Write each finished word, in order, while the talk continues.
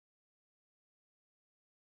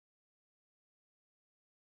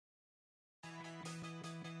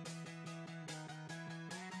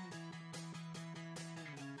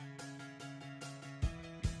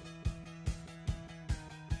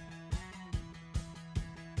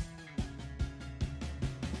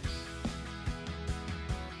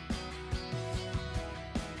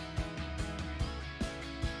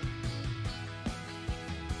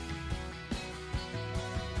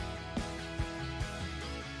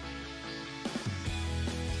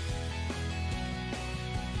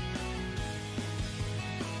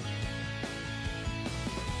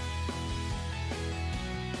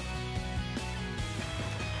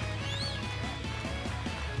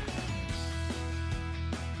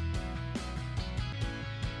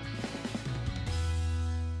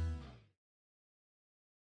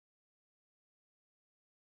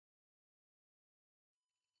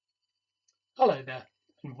Hello there,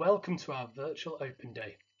 and welcome to our virtual Open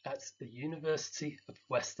Day at the University of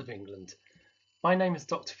West of England. My name is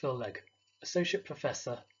Dr. Phil Legg, Associate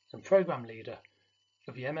Professor and Programme Leader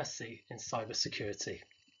of the MSc in Cybersecurity.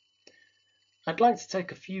 I'd like to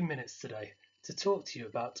take a few minutes today to talk to you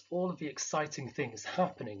about all of the exciting things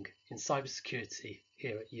happening in cybersecurity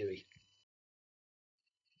here at UWE.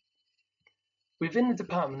 Within the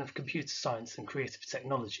Department of Computer Science and Creative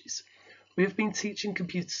Technologies, we have been teaching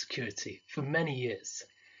computer security for many years,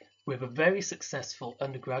 with a very successful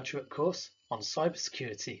undergraduate course on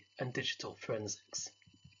cybersecurity and digital forensics.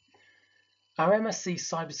 Our MSc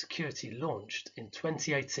Cybersecurity launched in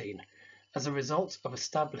 2018 as a result of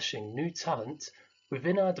establishing new talent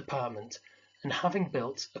within our department and having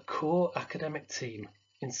built a core academic team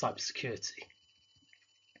in cybersecurity.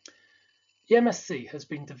 The MSc has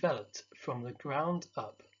been developed from the ground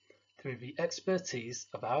up through the expertise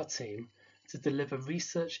of our team to deliver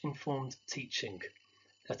research-informed teaching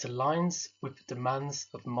that aligns with the demands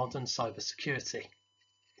of modern cybersecurity.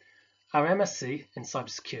 Our MSc in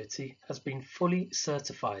Cybersecurity has been fully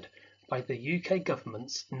certified by the UK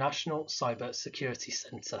Government's National Cyber Security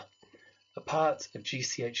Centre, a part of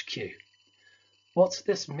GCHQ. What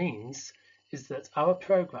this means is that our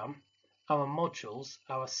programme, our modules,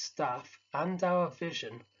 our staff and our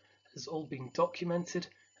vision has all been documented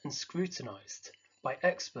and scrutinised by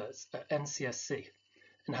experts at NCSC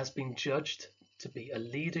and has been judged to be a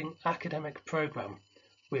leading academic programme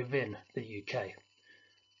within the UK.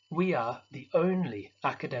 We are the only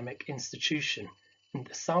academic institution in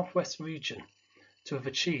the Southwest region to have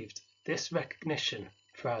achieved this recognition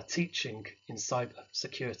for our teaching in cyber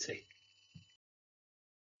security.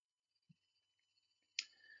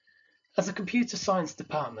 As a computer science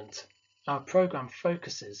department, our programme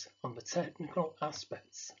focuses on the technical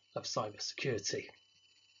aspects of cybersecurity.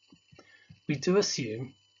 We do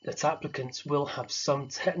assume that applicants will have some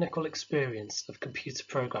technical experience of computer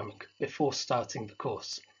programming before starting the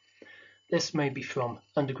course. This may be from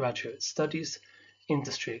undergraduate studies,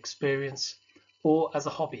 industry experience, or as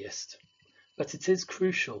a hobbyist, but it is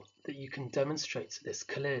crucial that you can demonstrate this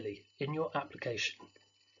clearly in your application.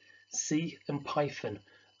 C and Python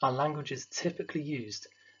are languages typically used,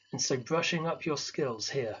 and so brushing up your skills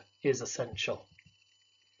here is essential.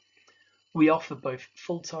 We offer both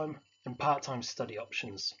full-time and part-time study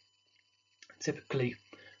options. Typically,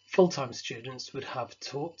 full-time students would have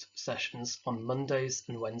taught sessions on Mondays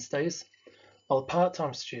and Wednesdays, while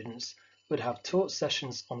part-time students would have taught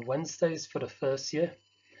sessions on Wednesdays for the first year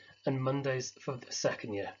and Mondays for the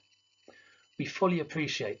second year. We fully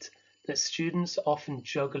appreciate that students are often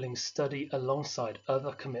juggling study alongside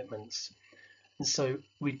other commitments, and so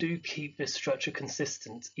we do keep this structure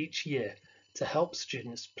consistent each year to help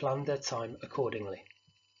students plan their time accordingly.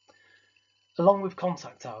 Along with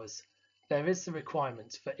contact hours, there is the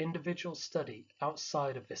requirement for individual study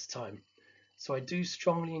outside of this time, so I do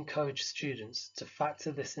strongly encourage students to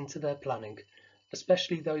factor this into their planning,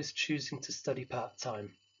 especially those choosing to study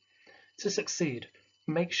part-time. To succeed,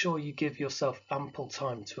 make sure you give yourself ample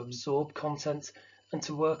time to absorb content and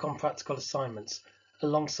to work on practical assignments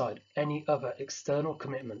alongside any other external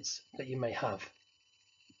commitments that you may have.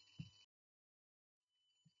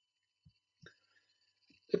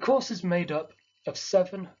 The course is made up of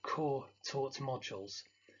 7 core taught modules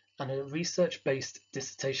and a research-based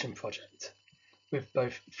dissertation project, with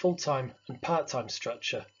both full-time and part-time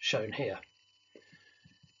structure shown here.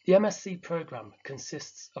 The MSc programme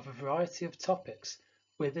consists of a variety of topics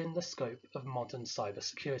within the scope of modern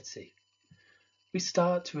cybersecurity. We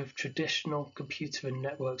start with traditional computer and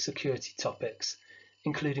network security topics,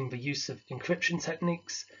 including the use of encryption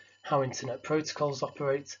techniques, how internet protocols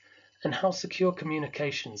operate, and how secure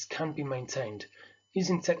communications can be maintained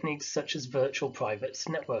using techniques such as virtual private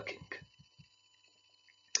networking.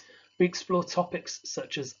 We explore topics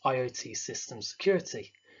such as IoT system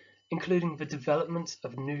security, including the development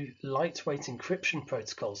of new lightweight encryption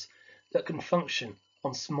protocols that can function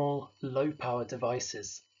on small, low-power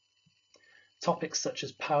devices. Topics such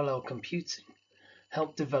as parallel computing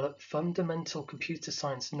help develop fundamental computer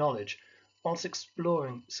science knowledge whilst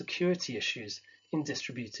exploring security issues in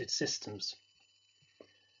distributed systems.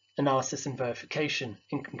 Analysis and verification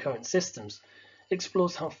in concurrent systems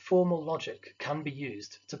explores how formal logic can be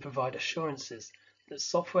used to provide assurances that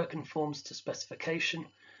software conforms to specification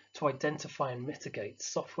to identify and mitigate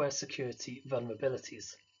software security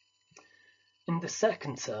vulnerabilities. In the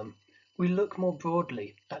second term, we look more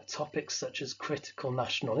broadly at topics such as critical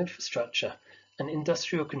national infrastructure and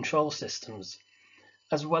industrial control systems,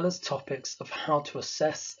 as well as topics of how to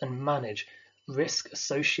assess and manage risk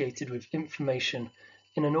associated with information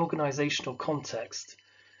in an organizational context,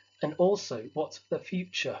 and also what the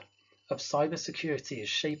future of cybersecurity is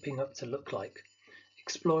shaping up to look like,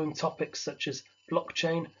 exploring topics such as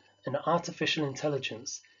blockchain and artificial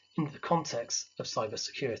intelligence in the context of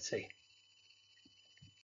cybersecurity.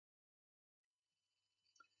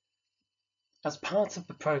 As part of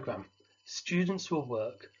the programme, students will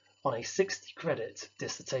work on a 60-credit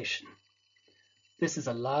dissertation. This is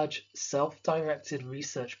a large, self-directed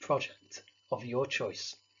research project of your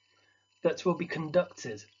choice that will be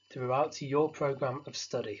conducted throughout your programme of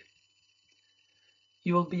study.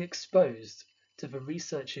 You will be exposed to the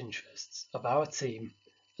research interests of our team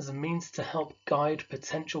as a means to help guide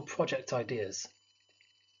potential project ideas.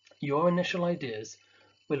 Your initial ideas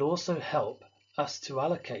will also help us to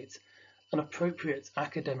allocate an appropriate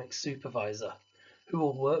academic supervisor who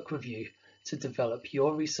will work with you to develop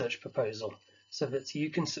your research proposal so that you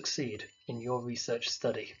can succeed in your research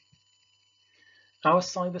study. Our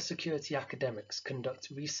cybersecurity academics conduct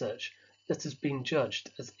research that has been judged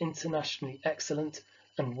as internationally excellent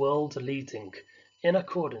and world-leading in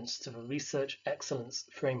accordance to the Research Excellence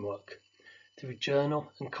Framework through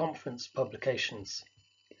journal and conference publications.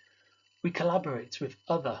 We collaborate with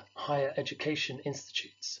other higher education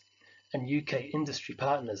institutes and UK industry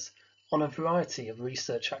partners on a variety of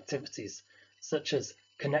research activities such as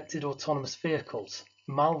connected autonomous vehicles,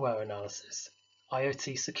 malware analysis,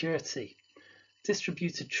 IoT security,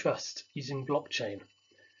 distributed trust using blockchain,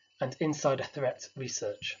 and insider threat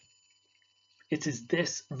research. It is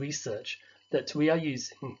this research that we are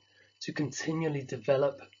using to continually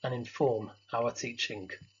develop and inform our teaching.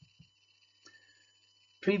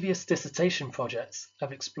 Previous dissertation projects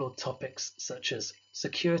have explored topics such as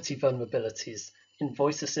security vulnerabilities in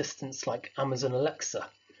voice assistants like Amazon Alexa,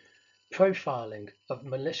 profiling of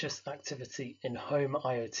malicious activity in home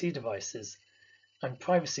IoT devices, and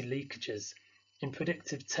privacy leakages in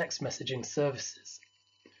predictive text messaging services.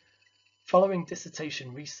 Following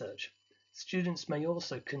dissertation research, students may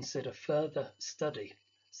also consider further study,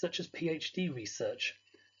 such as PhD research,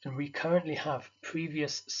 and we currently have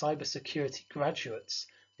previous cybersecurity graduates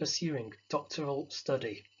pursuing doctoral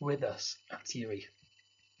study with us at UWE.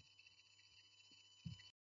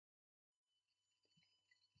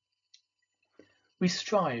 We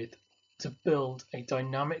strive to build a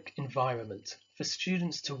dynamic environment for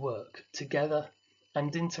students to work together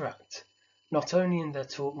and interact, not only in their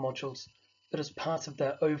taught modules, but as part of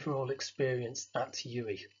their overall experience at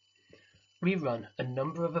UWE. We run a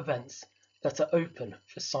number of events that are open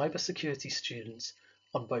for cybersecurity students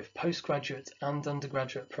on both postgraduate and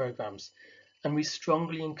undergraduate programs, and we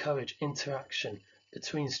strongly encourage interaction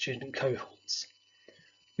between student cohorts.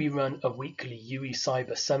 We run a weekly UWE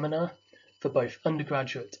Cyber Seminar for both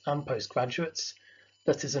undergraduate and postgraduates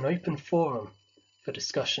that is an open forum for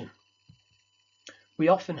discussion. We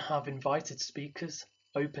often have invited speakers,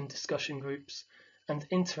 open discussion groups, and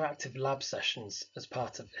interactive lab sessions as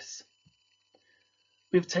part of this.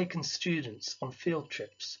 We have taken students on field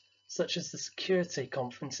trips, such as the Security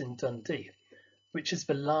Conference in Dundee, which is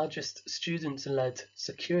the largest student-led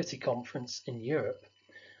security conference in Europe,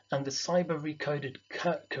 and the Cyber Recoded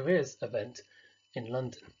Careers event in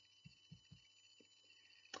London.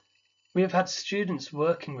 We have had students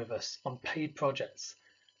working with us on paid projects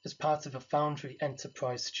as part of a Foundry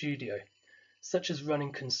Enterprise Studio, such as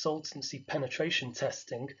running consultancy penetration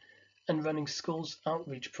testing and running schools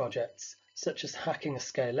outreach projects such as hacking a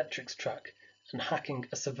Scalextrics track and hacking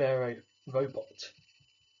a Severo robot.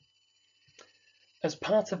 As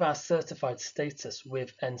part of our certified status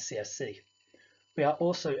with NCSC, we are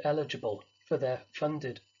also eligible for their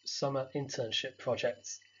funded summer internship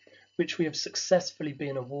projects, which we have successfully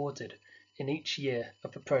been awarded in each year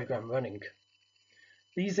of the programme running.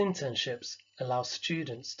 These internships allow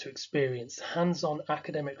students to experience hands-on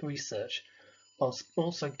academic research whilst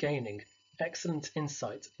also gaining excellent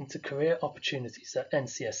insight into career opportunities at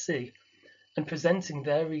NCSC and presenting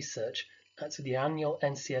their research at the annual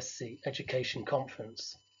NCSC Education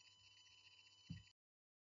Conference.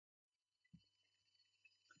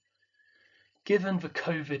 Given the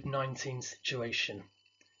COVID-19 situation,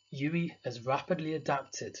 UWE has rapidly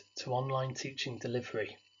adapted to online teaching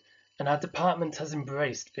delivery, and our department has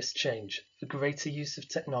embraced this change for greater use of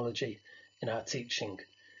technology in our teaching,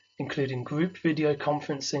 including group video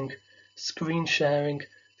conferencing, screen sharing,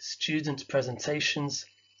 student presentations,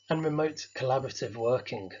 and remote collaborative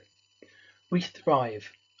working. We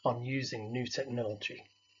thrive on using new technology,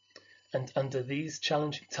 and under these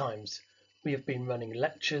challenging times, we have been running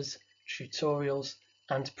lectures, tutorials,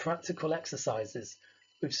 and practical exercises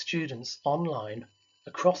with students online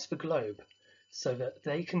across the globe so that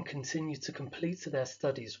they can continue to complete their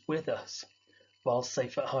studies with us while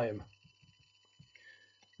safe at home.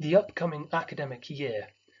 The upcoming academic year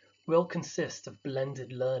will consist of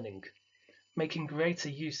blended learning, making greater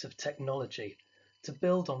use of technology to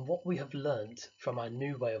build on what we have learned from our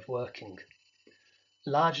new way of working.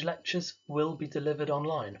 Large lectures will be delivered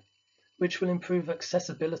online, which will improve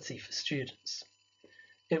accessibility for students.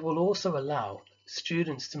 It will also allow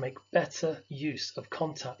students to make better use of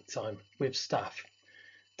contact time with staff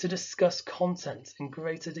to discuss content in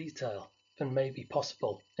greater detail than may be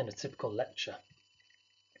possible in a typical lecture.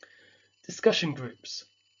 Discussion groups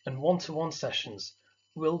and one-to-one sessions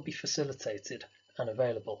will be facilitated and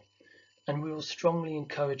available, and we will strongly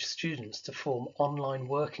encourage students to form online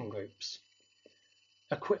working groups.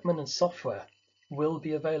 Equipment and software will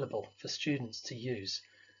be available for students to use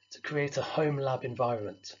to create a home lab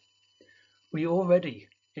environment. We already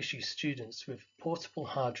issue students with portable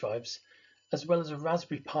hard drives, as well as a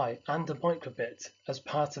Raspberry Pi and a microbit as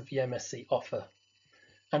part of the MSc offer,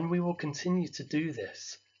 and we will continue to do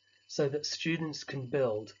this so that students can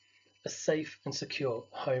build a safe and secure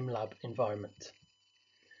home lab environment.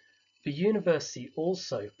 The university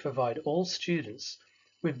also provide all students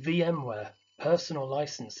with VMware personal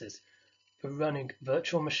licenses for running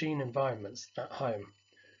virtual machine environments at home,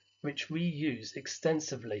 which we use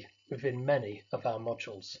extensively within many of our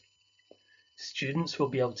modules. Students will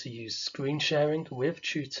be able to use screen sharing with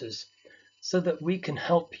tutors so that we can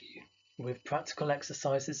help you with practical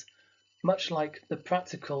exercises, much like the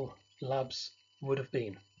practical labs would have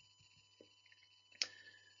been.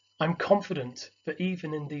 I'm confident that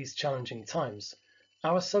even in these challenging times,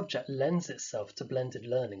 our subject lends itself to blended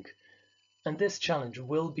learning, and this challenge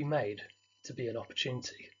will be made to be an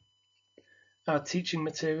opportunity. Our teaching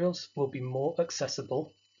materials will be more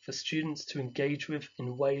accessible for students to engage with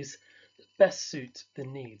in ways that best suit the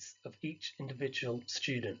needs of each individual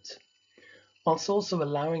student, whilst also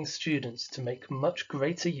allowing students to make much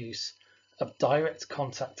greater use of direct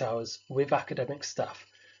contact hours with academic staff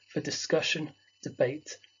for discussion,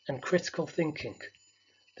 debate, and critical thinking,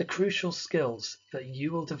 the crucial skills that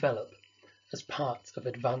you will develop as part of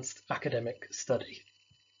advanced academic study.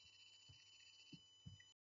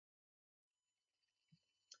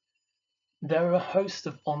 There are a host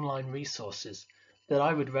of online resources that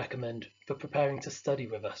I would recommend for preparing to study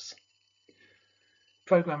with us.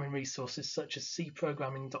 Programming resources such as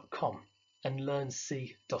cprogramming.com and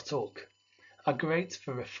learnc.org are great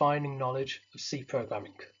for refining knowledge of C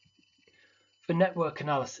programming. For network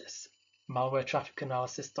analysis,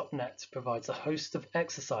 malwaretrafficanalysis.net provides a host of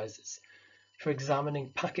exercises for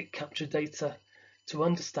examining packet capture data to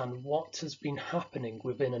understand what has been happening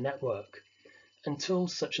within a network, and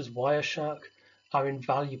tools such as Wireshark are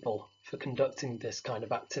invaluable for conducting this kind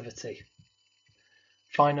of activity.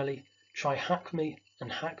 Finally, try HackMe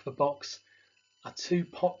and HackTheBox are two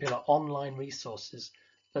popular online resources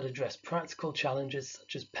that address practical challenges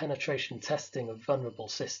such as penetration testing of vulnerable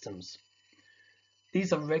systems.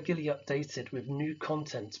 These are regularly updated with new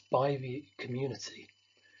content by the community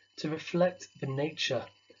to reflect the nature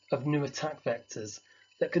of new attack vectors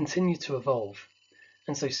that continue to evolve,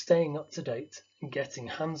 and so staying up to date and getting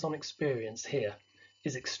hands-on experience here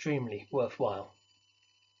is extremely worthwhile.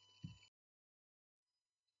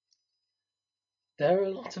 There are a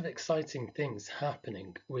lot of exciting things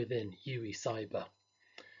happening within UWE Cyber.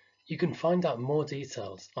 You can find out more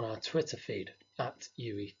details on our Twitter feed at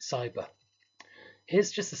UWE Cyber.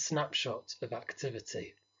 Here's just a snapshot of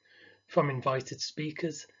activity, from invited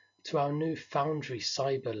speakers to our new Foundry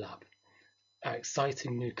Cyber Lab, our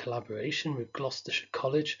exciting new collaboration with Gloucestershire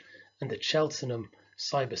College and the Cheltenham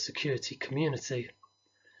cybersecurity community,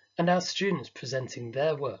 and our students presenting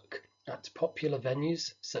their work at popular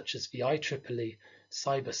venues such as the IEEE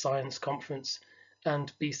Cyber Science Conference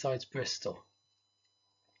and BSides Bristol.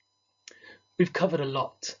 We've covered a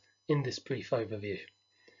lot in this brief overview.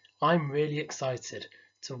 I'm really excited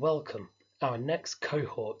to welcome our next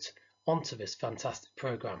cohort onto this fantastic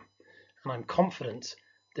programme, and I'm confident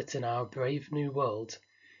that in our brave new world,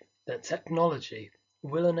 that technology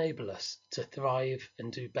will enable us to thrive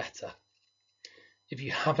and do better. If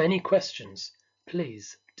you have any questions,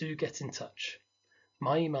 please do get in touch.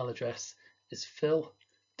 My email address is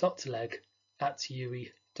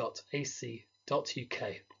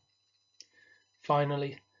phil.leg@uwe.ac.uk.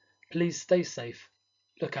 Finally, please stay safe,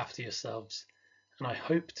 look after yourselves, and I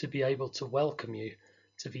hope to be able to welcome you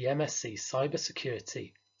to the MSc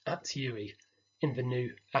Cybersecurity at UWE in the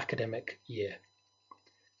new academic year.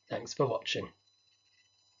 Thanks for watching.